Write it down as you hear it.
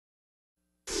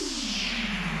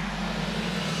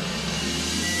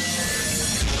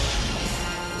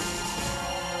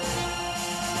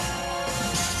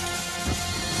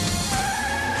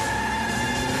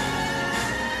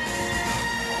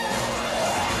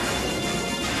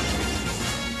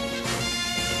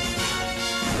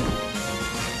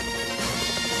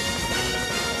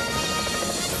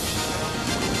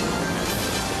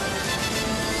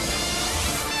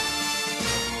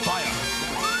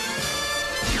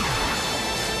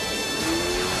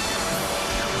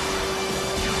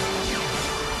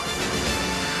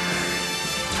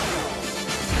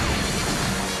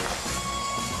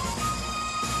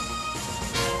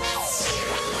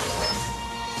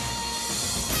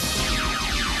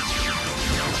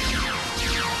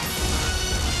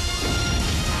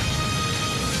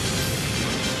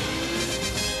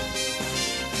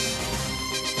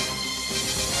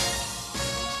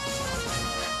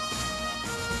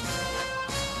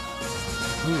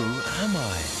Who am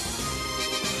I?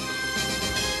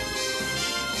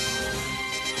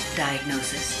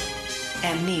 Diagnosis: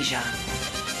 amnesia.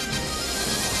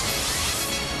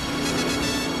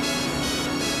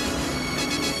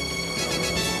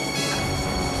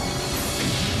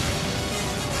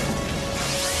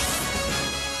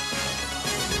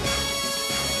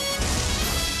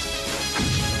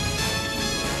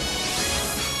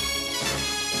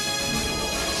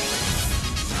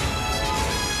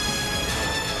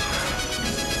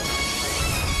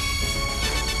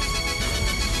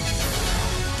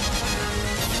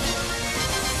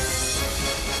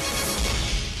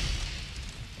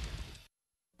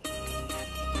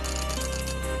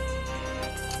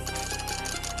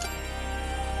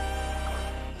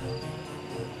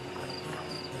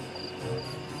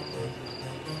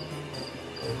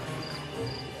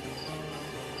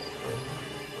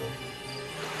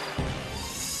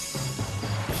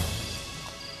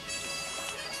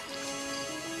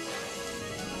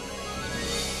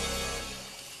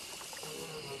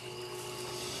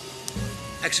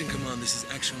 Action Command, this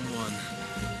is Action 1.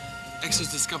 X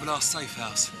has discovered our safe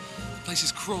house. The place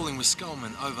is crawling with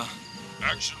skullmen, over.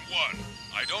 Action 1,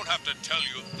 I don't have to tell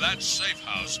you that safe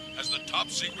house has the top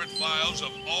secret files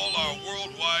of all our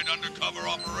worldwide undercover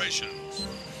operations.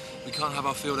 We can't have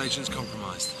our field agents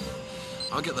compromised.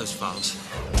 I'll get those files.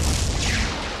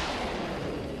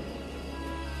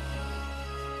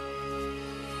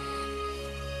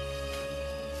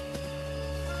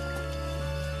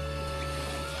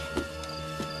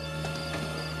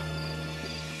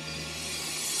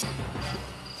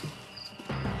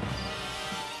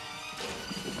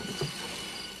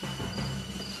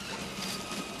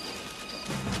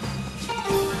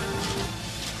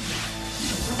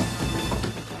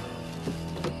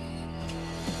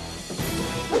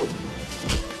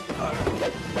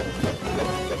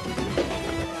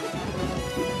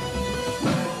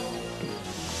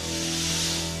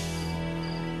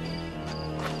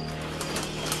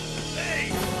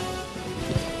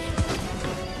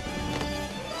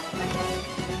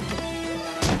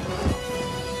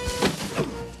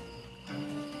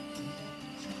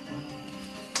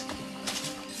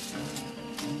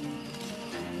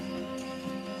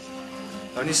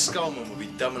 Only Skullman would be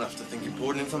dumb enough to think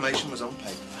important information was on paper.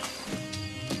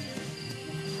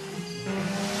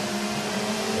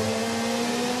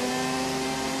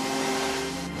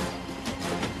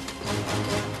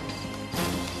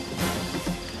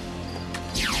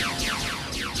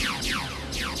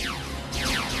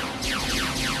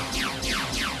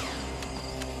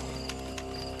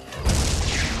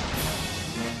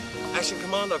 Action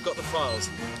Command, I've got the files,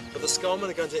 but the Skullmen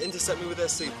are going to intercept me with their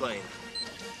seaplane.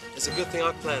 It's a good thing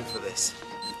I planned for this.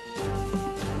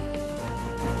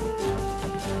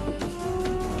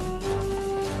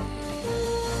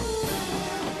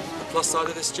 The plus side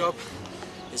of this job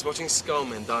is watching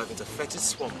skullmen dive into fetid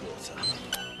swamp water.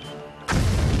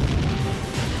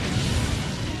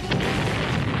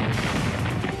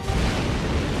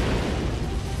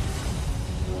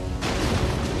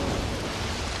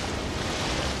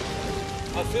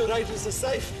 Our field agents are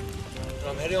safe, and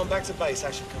I'm heading on back to base,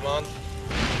 Action Command.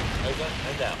 Over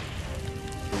and out.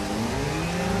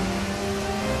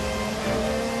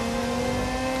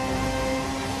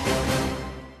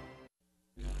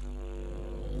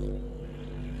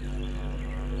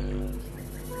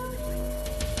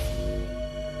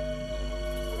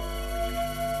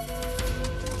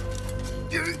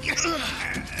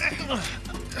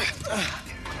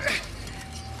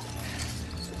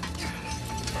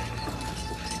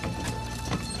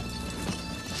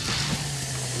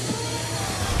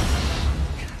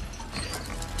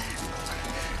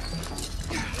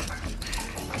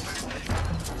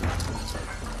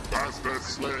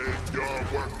 Slave, you're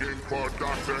working for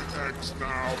Dottor X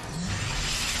now.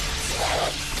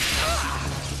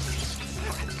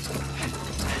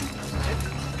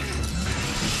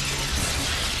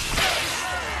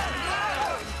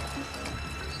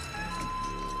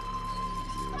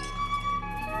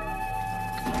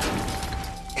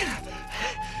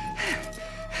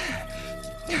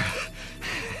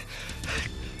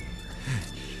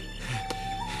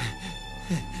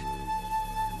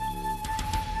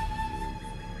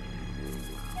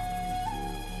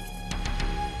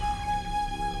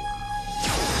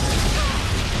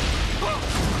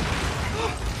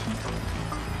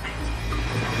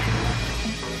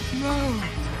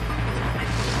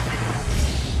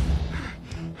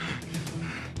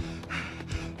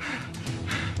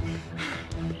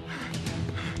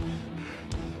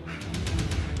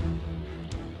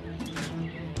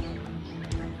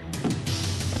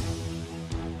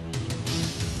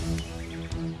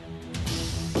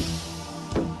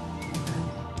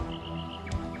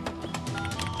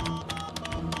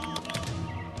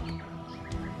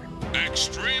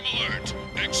 Extreme alert!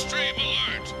 Extreme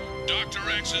alert! Dr.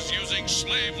 X is using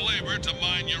slave labor to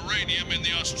mine uranium in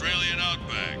the Australian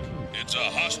outback. It's a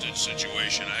hostage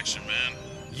situation, Action Man.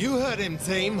 You heard him,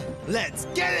 team. Let's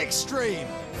get extreme!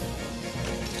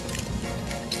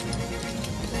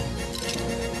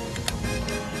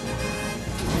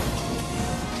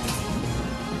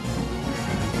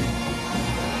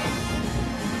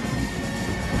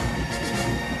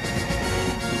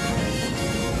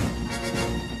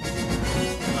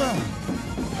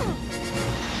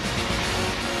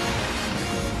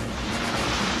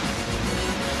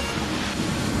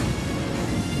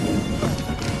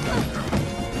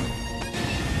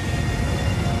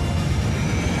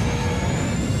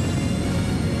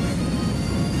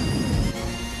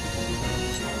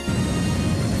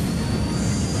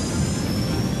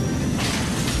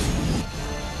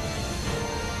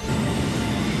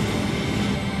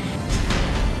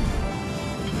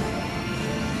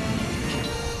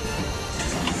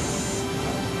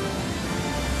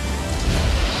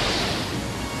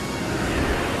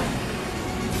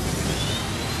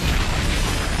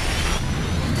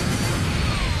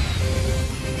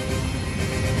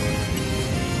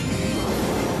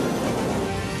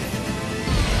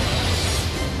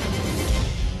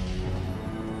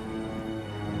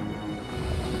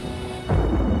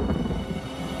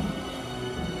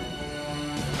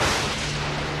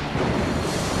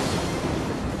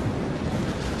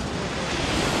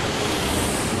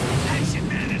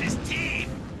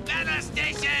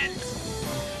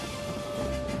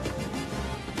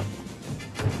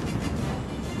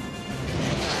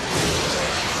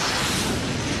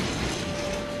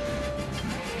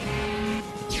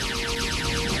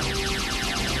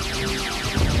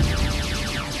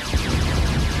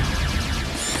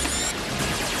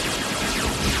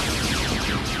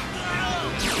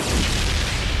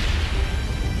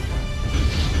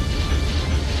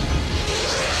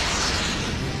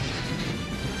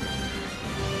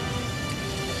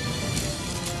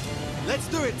 Let's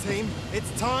do it, team.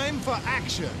 It's time for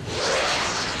action.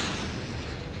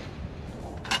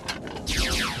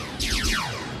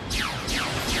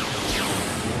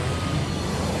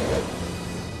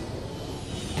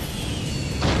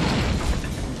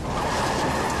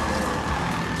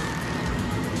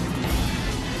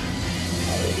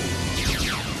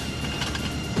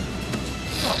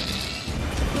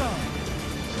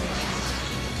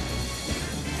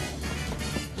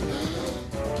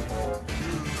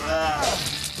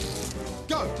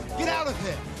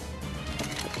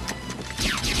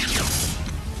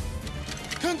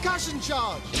 Concussion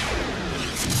charge!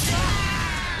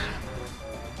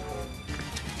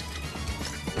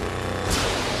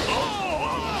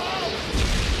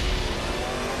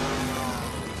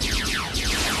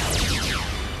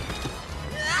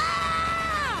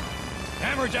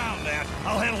 Hammer down, Nat.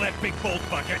 I'll handle that big bolt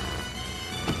bucket.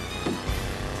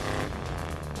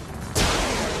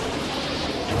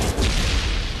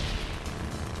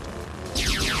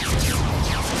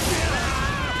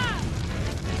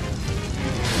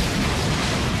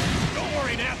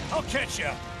 I'll catch you.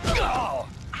 Oh.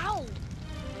 Ow!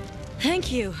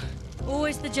 Thank you.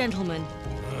 Always the gentleman.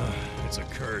 It's a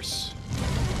curse.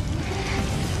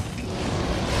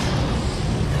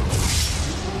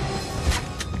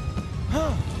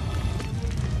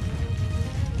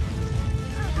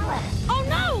 Oh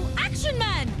no! Action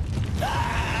Man!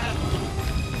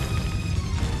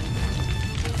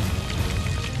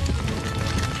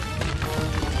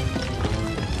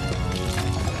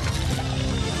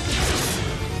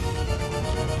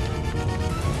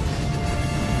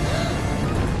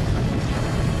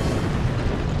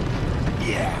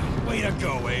 Yeah, way to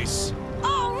go, Ace.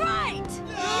 All right!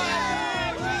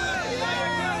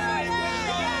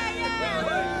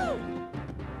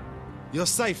 You're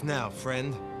safe now,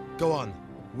 friend. Go on.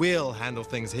 We'll handle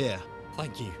things here.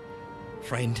 Thank you,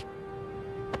 friend.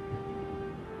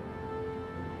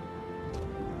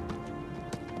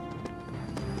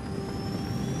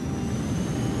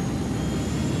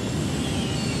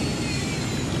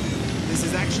 This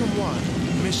is Action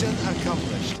 1. Mission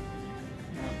accomplished.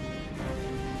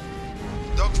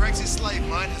 Dr. X's slave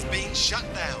mine has been shut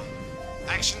down.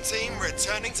 Action team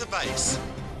returning to base.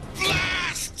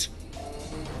 Blast!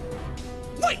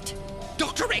 Wait!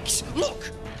 Dr. X,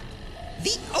 look!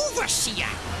 The Overseer!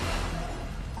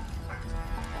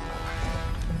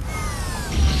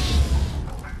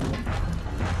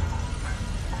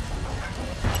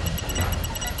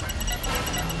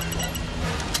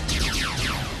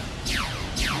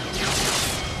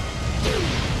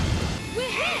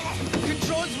 We're hit!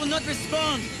 Controls will not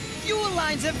respond. Fuel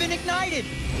lines have been ignited.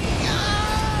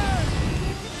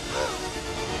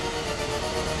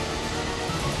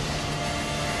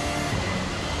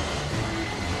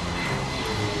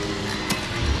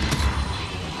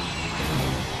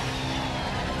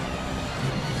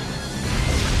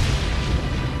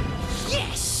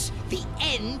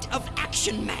 end of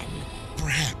Action Man.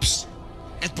 Perhaps.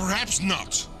 And perhaps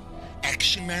not.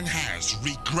 Action Man has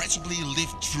regrettably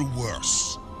lived through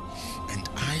worse. And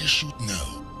I should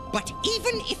know. But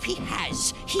even if he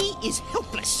has, he is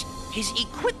helpless. His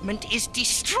equipment is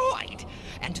destroyed,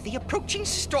 and the approaching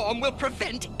storm will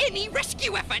prevent any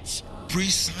rescue efforts.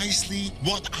 Precisely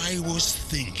what I was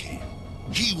thinking.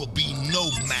 He will be no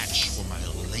match for my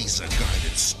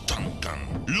laser-guided stun gun.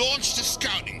 Launch the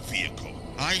scouting vehicle.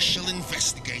 I shall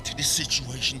investigate the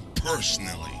situation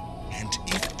personally. And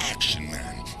if Action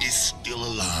Man is still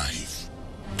alive,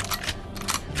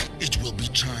 it will be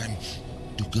time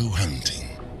to go hunting.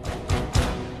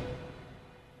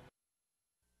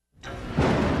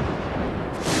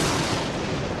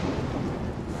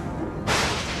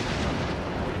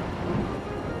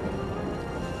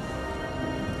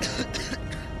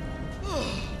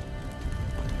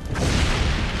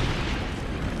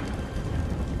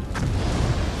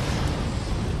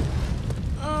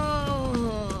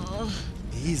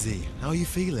 Easy. How are you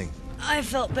feeling? I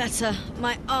felt better.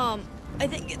 My arm, I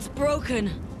think it's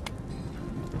broken.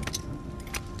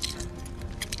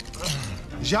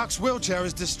 Jacques' wheelchair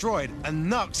is destroyed, and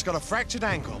Nuck's got a fractured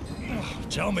ankle.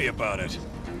 Tell me about it.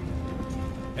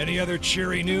 Any other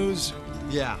cheery news?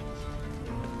 Yeah.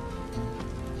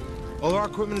 All our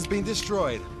equipment has been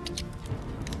destroyed.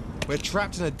 We're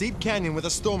trapped in a deep canyon with a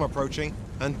storm approaching,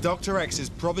 and Dr. X is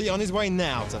probably on his way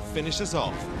now to finish us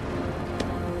off.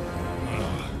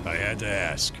 I had to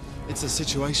ask. It's a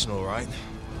situation, all right.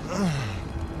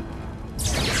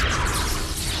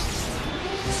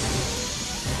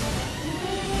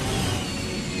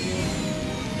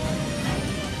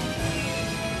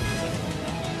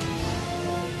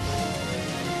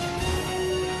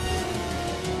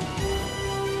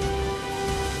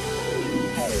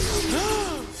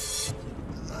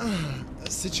 A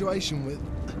situation with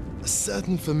a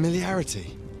certain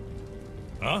familiarity.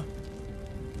 Huh?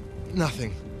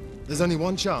 Nothing. There's only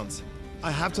one chance.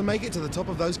 I have to make it to the top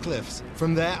of those cliffs.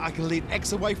 From there, I can lead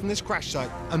X away from this crash site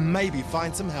and maybe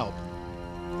find some help.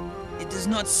 It does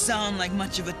not sound like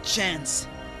much of a chance.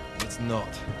 It's not.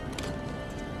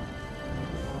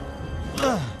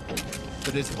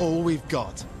 But it's all we've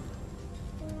got.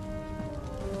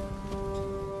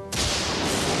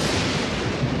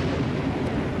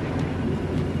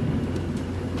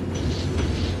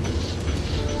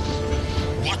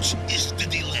 What is the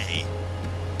delay?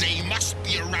 They must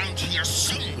be around here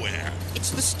somewhere.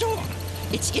 It's the storm.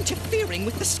 It's interfering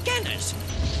with the scanners.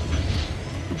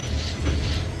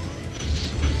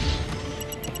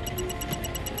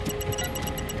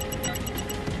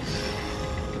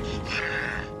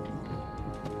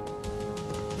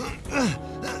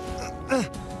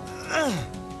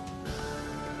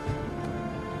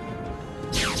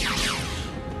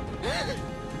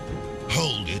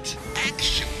 Hold it,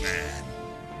 Action Man.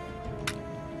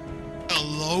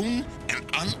 Alone and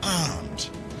unarmed.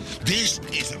 This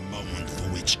is a moment for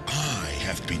which I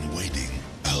have been waiting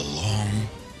a long,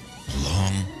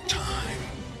 long time.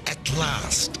 At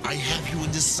last, I have you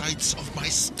in the sights of my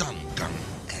stun gun,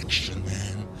 Action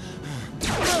Man.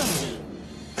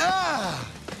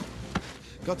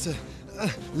 Got to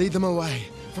lead them away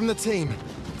from the team.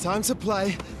 Time to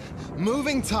play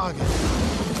moving target.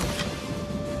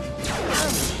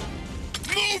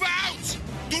 Move out!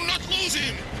 Do not lose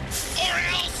him! Or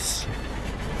else!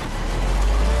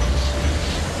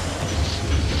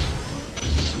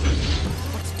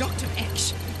 But Dr.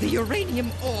 X, the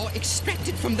uranium ore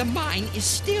extracted from the mine is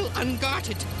still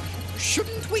unguarded.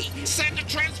 Shouldn't we? Send a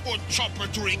transport chopper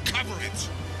to recover it.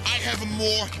 I have a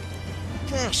more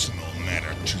personal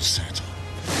matter to settle.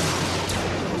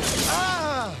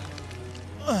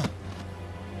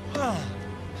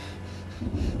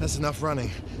 That's enough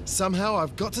running. Somehow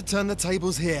I've got to turn the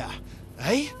tables here.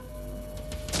 Eh?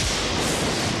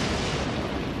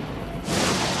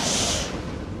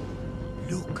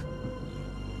 Look.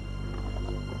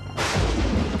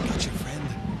 Gotcha, friend.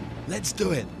 Let's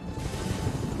do it.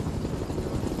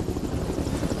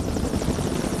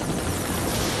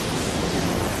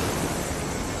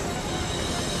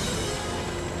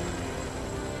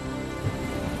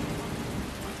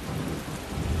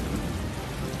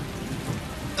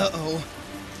 Uh-oh.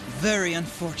 Very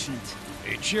unfortunate.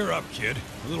 Hey, cheer up, kid.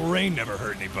 A little rain never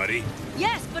hurt anybody.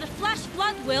 Yes, but a flash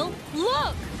flood will.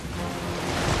 Look!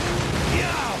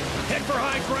 Yeah! Head for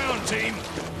high ground, team!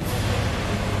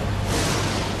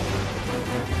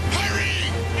 Hurry!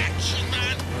 Action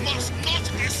Man must not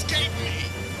escape me!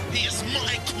 He is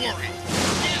my quarry!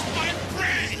 He is my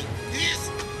prey! He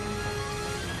is...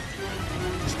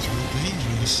 It's too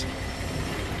dangerous.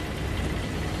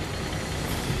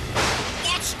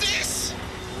 What's this?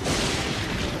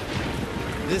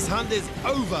 This hunt is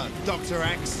over, Dr.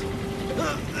 X.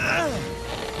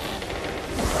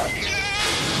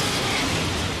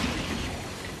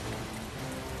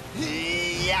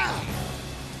 Yeah!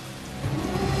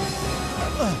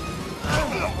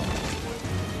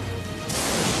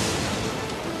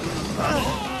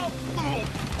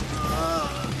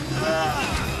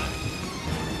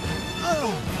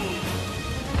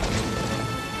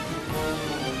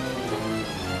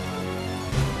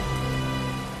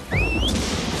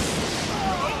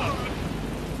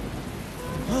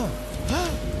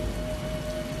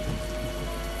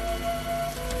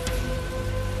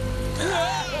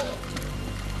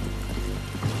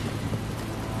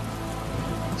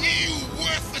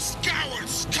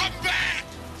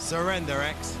 Surrender,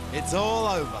 X. It's all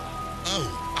over.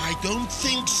 Oh, I don't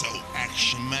think so,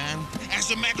 Action Man.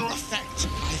 As a matter of fact,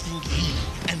 I think you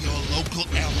and your local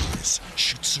allies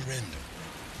should surrender.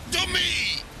 To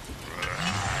me!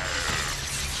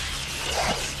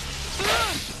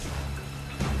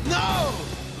 No!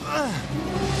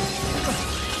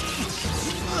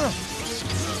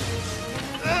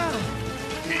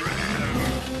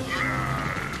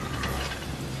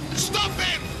 Stop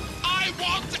him! I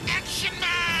want Action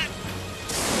Man!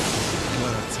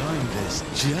 Gotta time this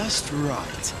just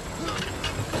right.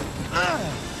 Now!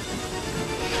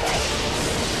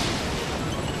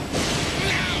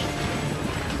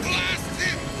 Blast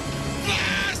him!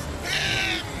 Blast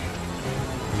him!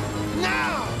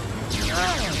 Now!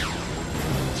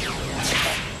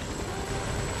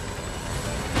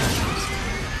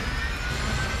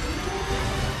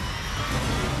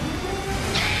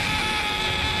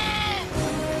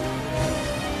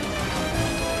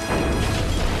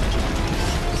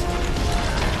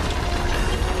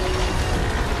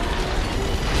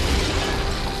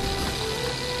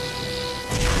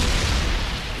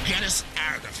 Get us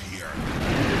out of here!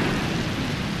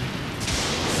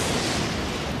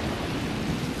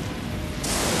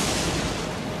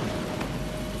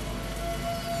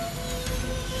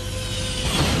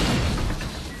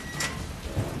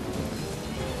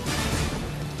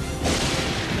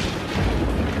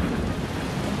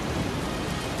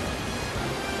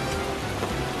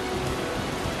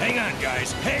 Hang on,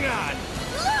 guys, hang on!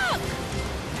 Look!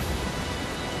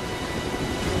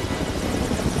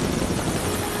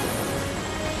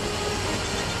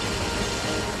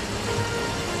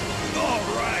 All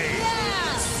right! Yeah!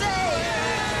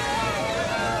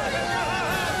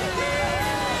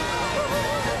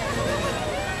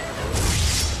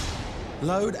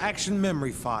 Load action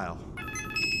memory file.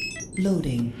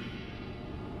 Loading.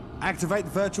 Activate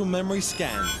virtual memory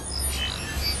scan.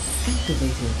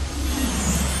 Activated.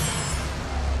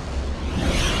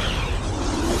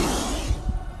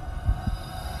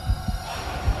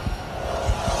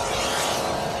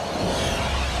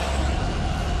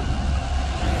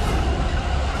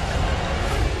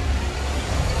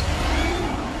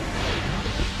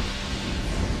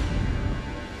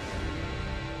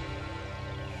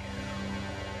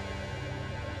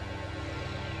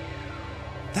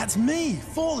 That's me,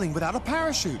 falling without a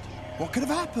parachute. What could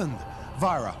have happened?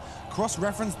 Vira,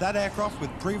 cross-reference that aircraft with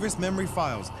previous memory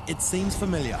files. It seems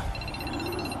familiar.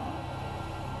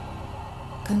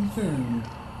 Confirmed.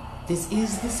 This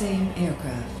is the same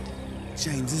aircraft.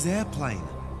 James's airplane.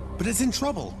 But it's in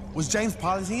trouble. Was James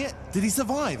piloting it? Did he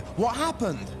survive? What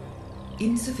happened?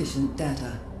 Insufficient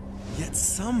data. Yet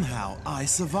somehow I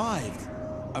survived.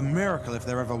 A miracle if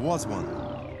there ever was one.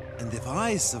 And if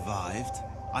I survived,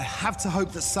 I have to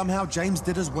hope that somehow James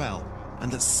did as well.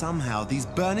 And that somehow these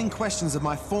burning questions of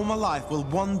my former life will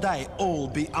one day all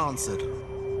be answered.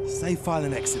 Save file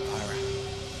and exit, Pyra.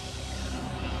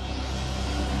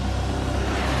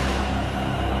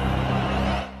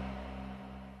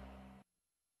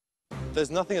 There's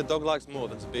nothing a dog likes more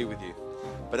than to be with you.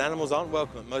 But animals aren't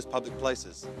welcome at most public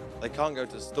places. They can't go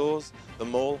to stores, the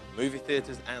mall, movie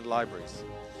theaters, and libraries.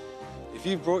 If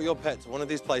you've brought your pet to one of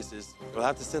these places, you'll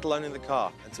have to sit alone in the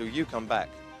car until you come back,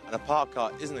 and a parked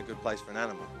car isn't a good place for an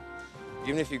animal.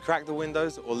 Even if you crack the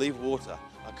windows or leave water,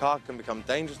 a car can become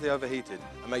dangerously overheated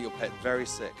and make your pet very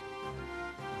sick.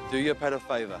 Do your pet a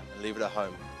favor and leave it at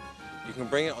home. You can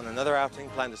bring it on another outing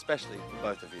planned especially for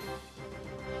both of you.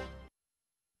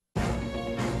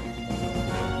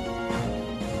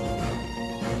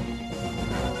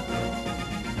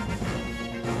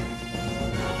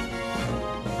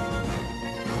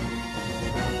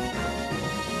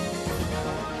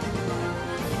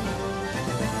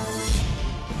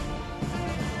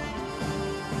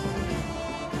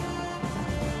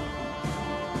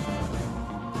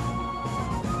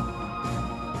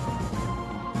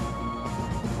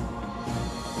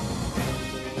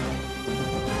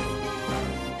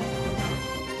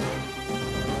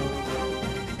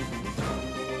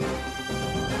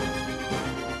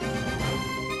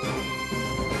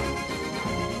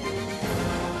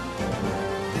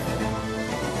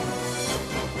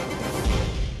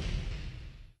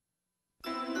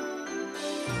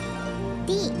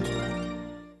 week.